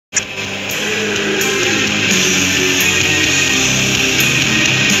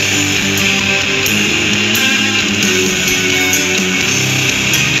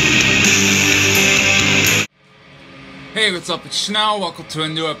up? It's Snow. Welcome to a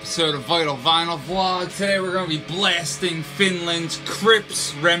new episode of Vital Vinyl Vlog. Today we're going to be blasting Finland's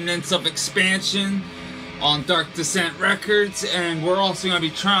Crypts, Remnants of Expansion on Dark Descent Records, and we're also going to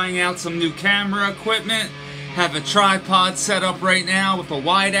be trying out some new camera equipment. Have a tripod set up right now with a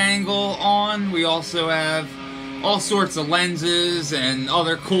wide angle on. We also have all sorts of lenses and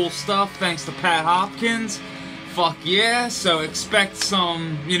other cool stuff thanks to Pat Hopkins. Fuck yeah, so expect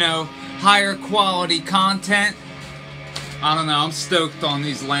some, higher quality content. I don't know, I'm stoked on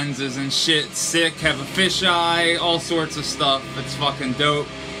these lenses and shit. Sick, have a fisheye, all sorts of stuff. It's fucking dope.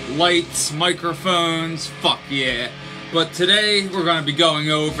 Lights, microphones, fuck yeah. But today we're gonna be going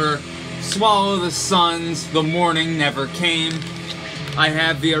over Swallow the Sun's The Morning Never Came. I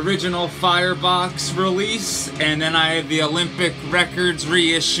have the original Firebox release, and then I have the Olympic Records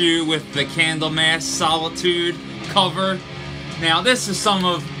reissue with the Candlemass Solitude cover. Now this is some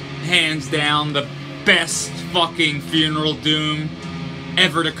of, hands down, the best fucking Funeral Doom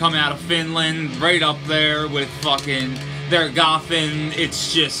ever to come out of Finland. Right up there with fucking their Gothin.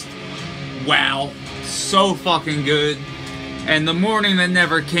 It's just, wow. So fucking good. And The Morning That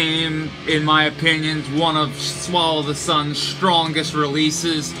Never Came, in my opinion, is one of Swallow the Sun's strongest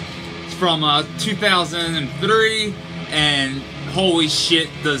releases. It's from 2003, and holy shit,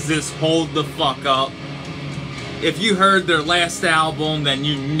 does this hold the fuck up. If you heard their last album, then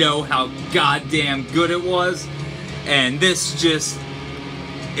you know how goddamn good it was. And this just,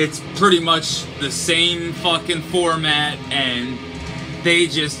 it's pretty much the same fucking format, and they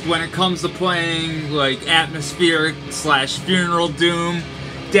just, when it comes to playing like atmospheric slash funeral doom,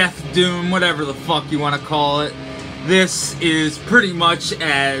 death doom, whatever the fuck you want to call it, this is pretty much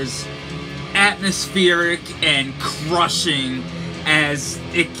as atmospheric and crushing as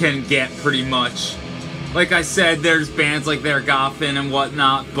it can get, pretty much. Like I said, there's bands like their Gothin and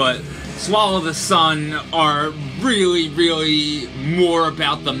whatnot, but Swallow the Sun are really more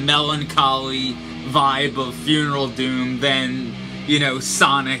about the melancholy vibe of Funeral Doom than,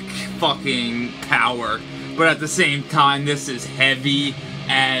 sonic fucking power. But at the same time, this is heavy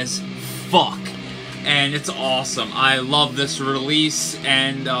as fuck. And it's awesome. I love this release,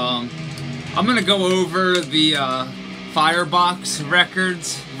 and I'm gonna go over the Firebox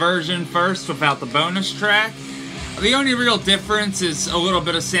Records version first without the bonus track. The only real difference is a little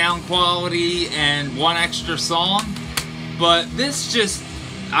bit of sound quality and one extra song, but this just,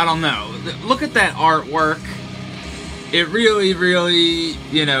 I don't know, look at that artwork. It really,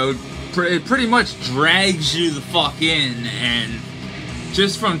 it pretty much drags you the fuck in, and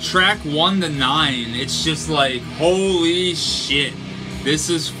just from track 1 to 9, it's just like, holy shit, this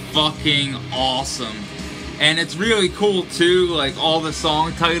is fucking awesome. And it's really cool too, like all the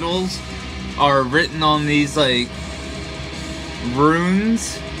song titles are written on these like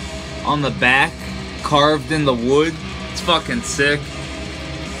runes on the back, carved in the wood. It's fucking sick.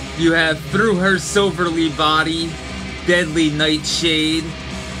 You have Through Her Silverly Body, Deadly Nightshade,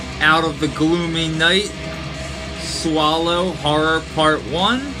 Out of the Gloomy Night, Swallow, Horror Part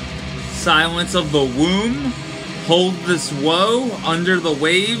 1, Silence of the Womb, Hold This Woe, Under the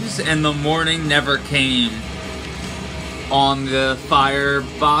Waves, and The Morning Never Came on the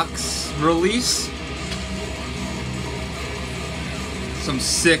Firebox release. Some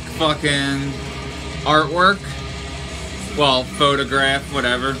sick fucking artwork. Well, photograph,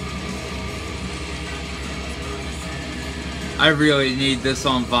 whatever. I really need this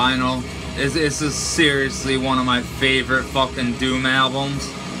on vinyl. This is seriously one of my favorite fucking Doom albums,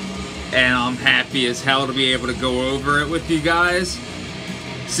 and I'm happy as hell to be able to go over it with you guys.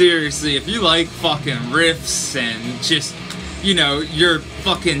 Seriously, if you like fucking riffs and just, your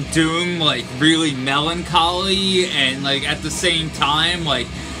fucking Doom, like, really melancholy and, like, at the same time, like,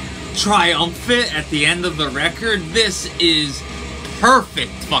 triumphant at the end of the record, this is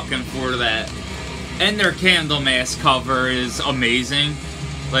perfect fucking for that. And their Candlemass cover is amazing.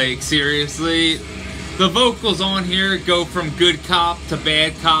 Like, seriously, the vocals on here go from good cop to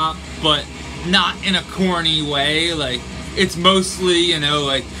bad cop, but not in a corny way. Like, it's mostly,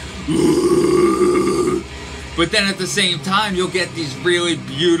 like, but then at the same time, you'll get these really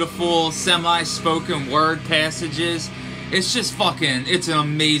beautiful semi-spoken word passages. It's just fucking, it's an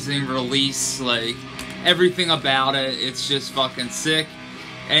amazing release. Like, everything about it, it's just fucking sick.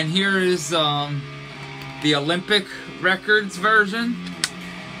 And here is the Olympic Records version.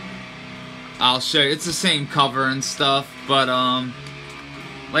 I'll show you. It's the same cover and stuff, but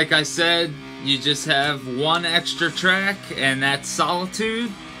like I said, you just have one extra track, and that's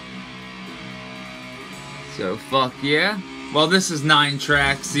Solitude. So fuck yeah. Well, this is 9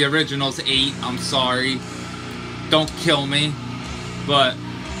 tracks. The original's 8. I'm sorry. Don't kill me. But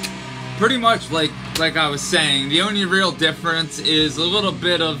pretty much like like I was saying, the only real difference is a little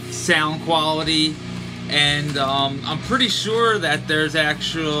bit of sound quality, and I'm pretty sure that there's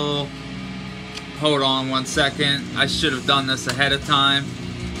actual... Hold on one second, I should have done this ahead of time.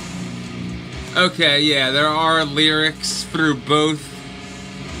 Okay, yeah, there are lyrics through both.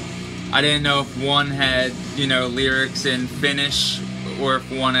 I didn't know if one had, you know, lyrics in Finnish, or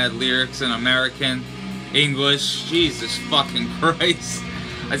if one had lyrics in American English. Jesus fucking Christ.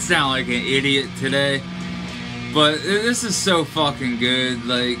 I sound like an idiot today. But this is so fucking good.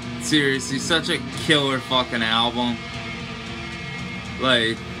 Like, seriously, such a killer fucking album.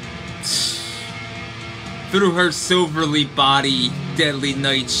 Like, through her silverly body, deadly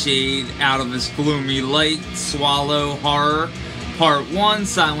nightshade, out of this gloomy light, swallow horror. Part 1,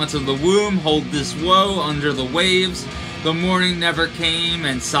 Silence of the Womb, Hold This Woe, Under the Waves, The Morning Never Came,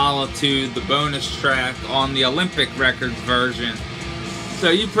 and Solitude, the bonus track on the Olympic Records version. So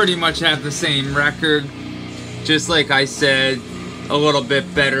you pretty much have the same record, just like I said, a little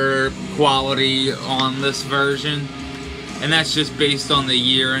bit better quality on this version. And that's just based on the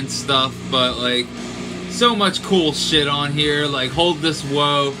year and stuff, but like, so much cool shit on here, like Hold This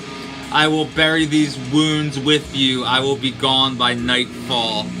Woe, I will bury these wounds with you, I will be gone by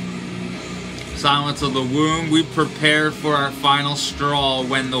nightfall. Silence of the Womb, we prepare for our final straw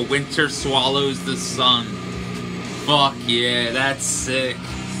when the winter swallows the sun. Fuck yeah, that's sick.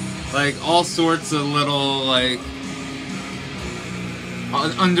 Like, all sorts of little, like,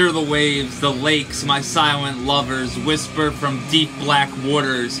 under the waves, the lakes, my silent lovers, whisper from deep black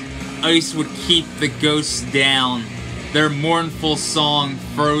waters. Ice would keep the ghosts down. Their mournful song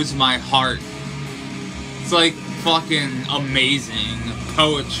froze my heart. It's like fucking amazing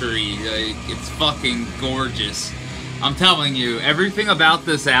poetry. Like, it's fucking gorgeous. I'm telling you, everything about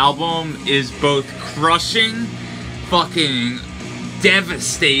this album is both crushing, fucking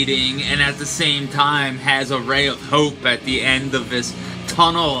devastating, and at the same time has a ray of hope at the end of this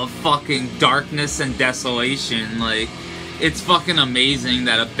tunnel of fucking darkness and desolation. Like, it's fucking amazing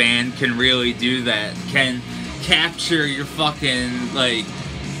that a band can really do that. Can capture your fucking, like,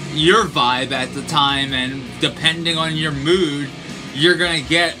 your vibe at the time, and depending on your mood, you're gonna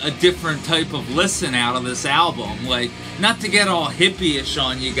get a different type of listen out of this album. Like, not to get all hippie-ish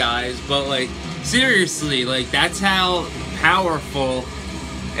on you guys, but like, seriously, like, that's how powerful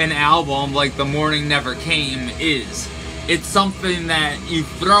an album like The Morning Never Came is. It's something that you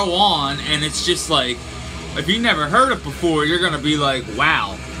throw on, and it's just like, if you never heard it before, you're gonna be like,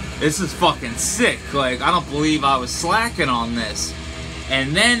 wow, this is fucking sick. Like, I don't believe I was slacking on this.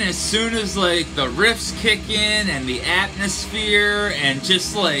 And then as soon as, like, the riffs kick in, and the atmosphere, and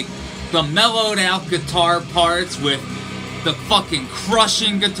just, like, the mellowed out guitar parts with the fucking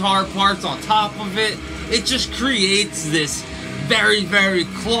crushing guitar parts on top of it, it just creates this very, very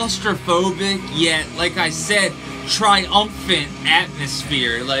claustrophobic, yet, like I said, triumphant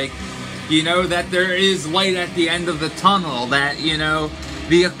atmosphere. Like, you know, that there is light at the end of the tunnel, that, you know,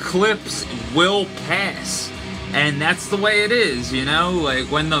 the eclipse will pass. And that's the way it is, you know? Like,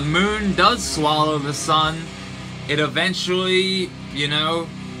 when the moon does swallow the sun, it eventually, you know,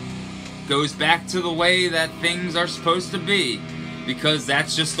 goes back to the way that things are supposed to be. Because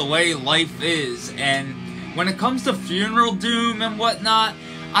that's just the way life is. And when it comes to Funeral Doom and whatnot,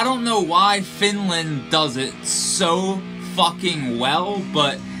 I don't know why Finland does it so fucking well,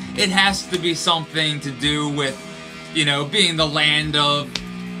 but it has to be something to do with, you know, being the land of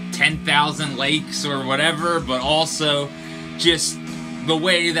 10,000 lakes or whatever, but also just the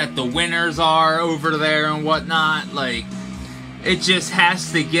way that the winters are over there and whatnot. Like, it just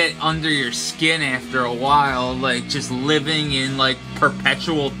has to get under your skin after a while, like, just living in, like,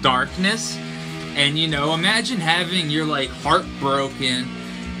 perpetual darkness. And, you know, imagine having your, like, heart broken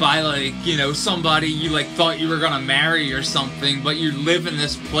by, like, you know, somebody you, like, thought you were gonna marry or something, but you live in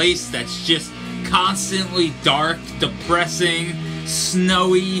this place that's just constantly dark, depressing,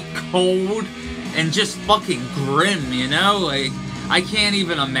 snowy, cold, and just fucking grim, you know? Like, I can't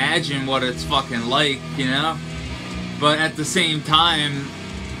even imagine what it's fucking like, you know? But at the same time,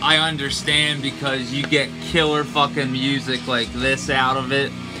 I understand, because you get killer fucking music like this out of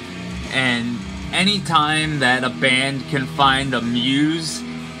it. And anytime that a band can find a muse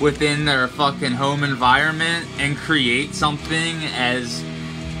within their fucking home environment and create something as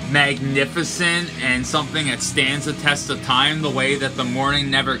magnificent and something that stands the test of time the way that The Morning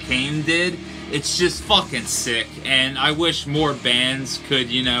Never Came did, it's just fucking sick. And I wish more bands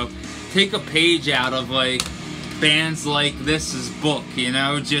could, you know, take a page out of, like, bands like this's book, you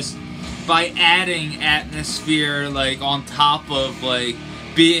know, just by adding atmosphere, like, on top of, like,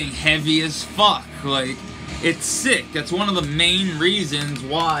 being heavy as fuck. Like, it's sick. That's one of the main reasons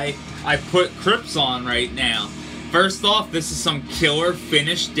why I put Crips on right now. First off, this is some killer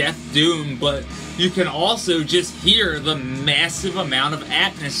Finnish Doom, but you can also just hear the massive amount of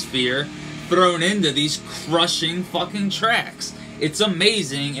atmosphere thrown into these crushing fucking tracks. It's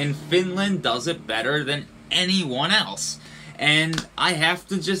amazing, and Finland does it better than anyone else. And I have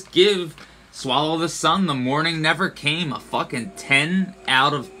to just give Swallow the Sun, The Morning Never Came a fucking 10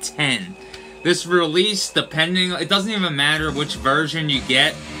 out of 10. This release, depending, it doesn't even matter which version you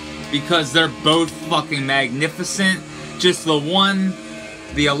get, because they're both fucking magnificent. Just the one,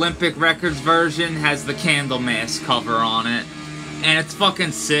 the Olympic Records version, has the Candlemass cover on it. And it's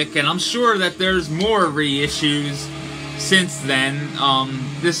fucking sick, and I'm sure that there's more reissues since then.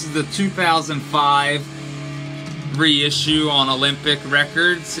 This is the 2005 reissue on Olympic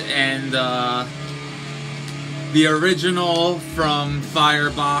Records, and the original from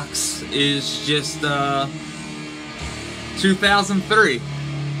Firebox is just 2003.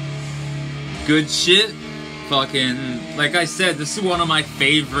 Good shit. Fucking, like I said, this is one of my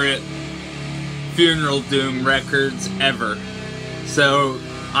favorite Funeral Doom records ever. So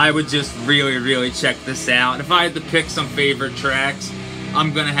I would just really check this out. If I had to pick some favorite tracks,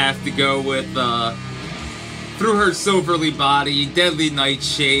 I'm gonna have to go with Through Her Silverly Body, Deadly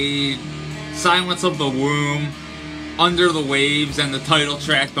Nightshade, Silence of the Womb, Under the Waves, and the title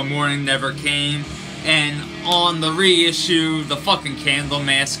track, The Morning Never Came. And on the reissue, the fucking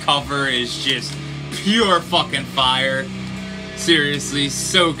Candlemass cover is just pure fucking fire. Seriously,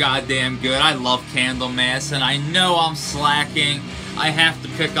 so goddamn good. I love Candlemass, and I know I'm slacking. I have to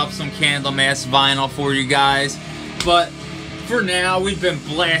pick up some Candlemass vinyl for you guys. But for now, we've been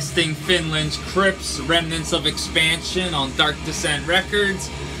blasting Finland's Crips, Remnants of Expansion on Dark Descent Records.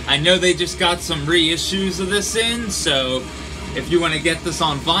 I know they just got some reissues of this in, so if you want to get this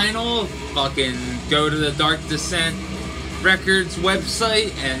on vinyl, fucking go to the Dark Descent Records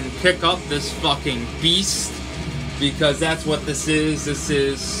website and pick up this fucking beast, because that's what this is. This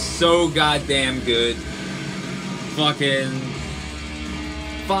is so goddamn good. Fucking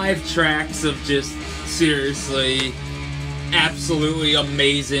 5 tracks of just seriously absolutely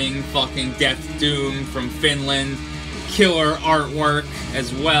amazing fucking death doom from Finland. Killer artwork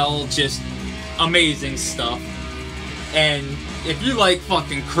as well, just amazing stuff. And if you like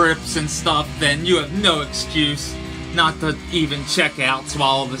fucking Crips and stuff, then you have no excuse not to even check out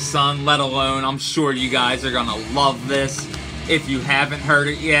Swallow the Sun, let alone, I'm sure you guys are gonna love this if you haven't heard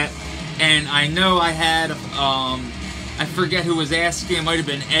it yet. And I know I had, I forget who was asking, it might have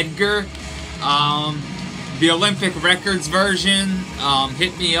been Edgar, the Olympic Records version.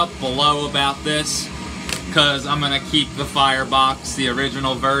 Hit me up below about this, because I'm gonna keep the Firebox, the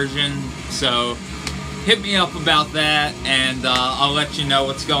original version, so hit me up about that, and I'll let you know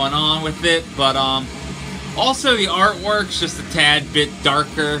what's going on with it. But also the artwork's just a tad bit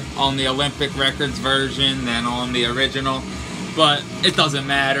darker on the Olympic Records version than on the original, but it doesn't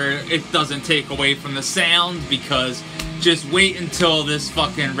matter. It doesn't take away from the sound, because just wait until this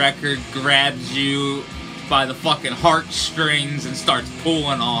fucking record grabs you by the fucking heartstrings and starts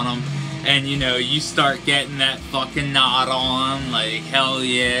pulling on them, and you know, you start getting that fucking nod on, like, hell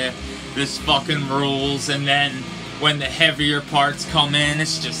yeah, this fucking rules. And then when the heavier parts come in,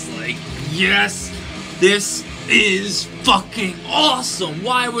 it's just like, yes, this is fucking awesome.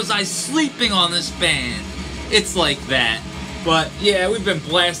 Why was I sleeping on this band? It's like that. But yeah, we've been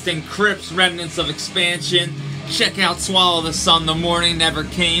blasting Crips, Remnants of Expansion. Check out Swallow the Sun, The Morning Never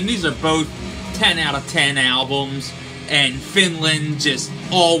Came. These are both 10 out of 10 albums. And Finland just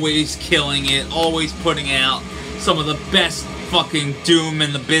always killing it, always putting out some of the best fucking doom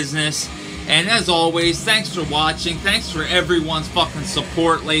in the business. And as always, thanks for watching. Thanks for everyone's fucking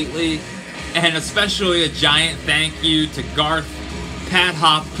support lately. And especially a giant thank you to Garth, Pat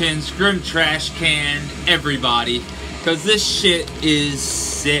Hopkins, Grim Trashcan, everybody. Because this shit is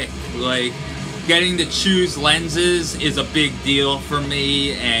sick. Like, getting to choose lenses is a big deal for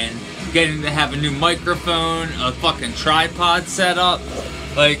me, and getting to have a new microphone, a fucking tripod set up,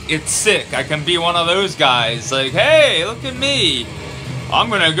 like, it's sick. I can be one of those guys, like, hey, look at me, I'm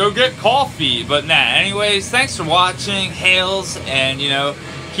gonna go get coffee. But nah, anyways, thanks for watching, hails, and, you know,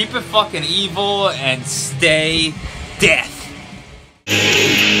 keep it fucking evil and stay death.